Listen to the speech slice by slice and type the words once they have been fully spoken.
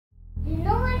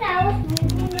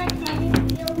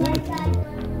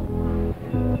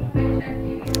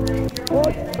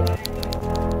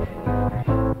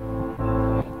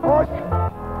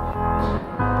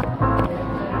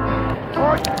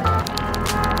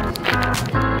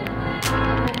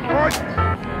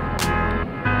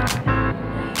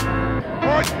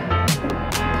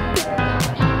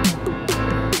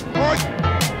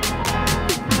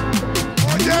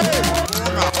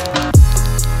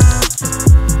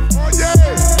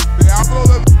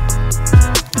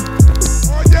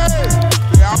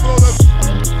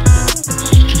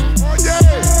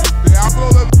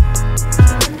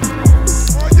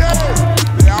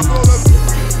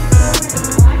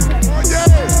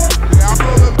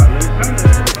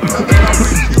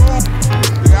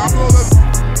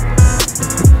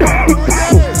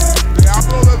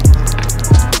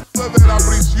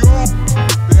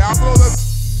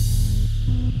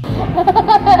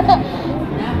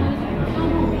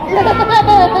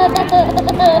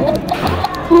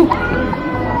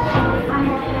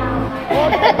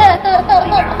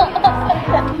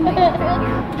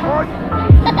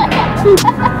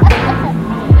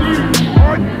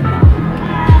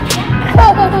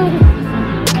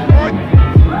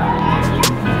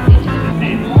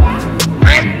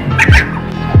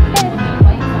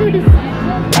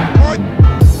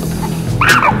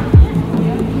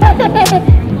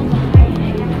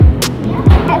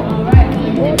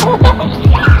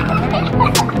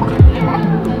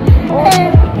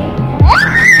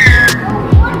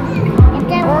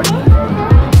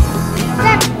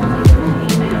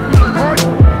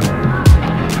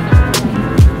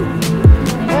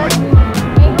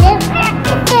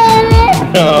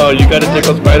Oh, you got a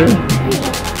tickle spider?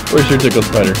 Where's your tickle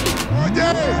spider?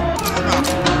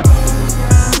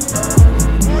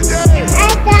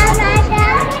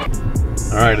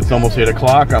 Alright, it's almost 8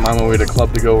 o'clock. I'm on my way to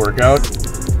club to go work out.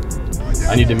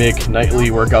 I need to make nightly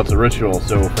workouts a ritual,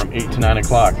 so from 8 to 9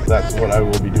 o'clock, that's what I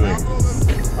will be doing.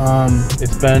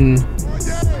 It's been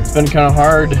kind of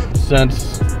hard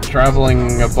since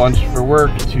traveling a bunch for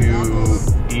work to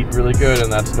eat really good,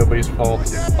 and that's nobody's fault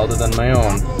other than my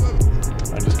own.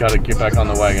 I just got to get back on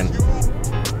the wagon.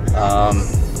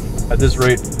 At this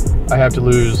rate, I have to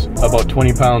lose about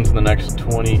 20 pounds in the next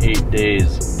 28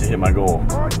 days to hit my goal.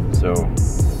 So,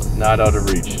 not out of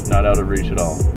reach at all.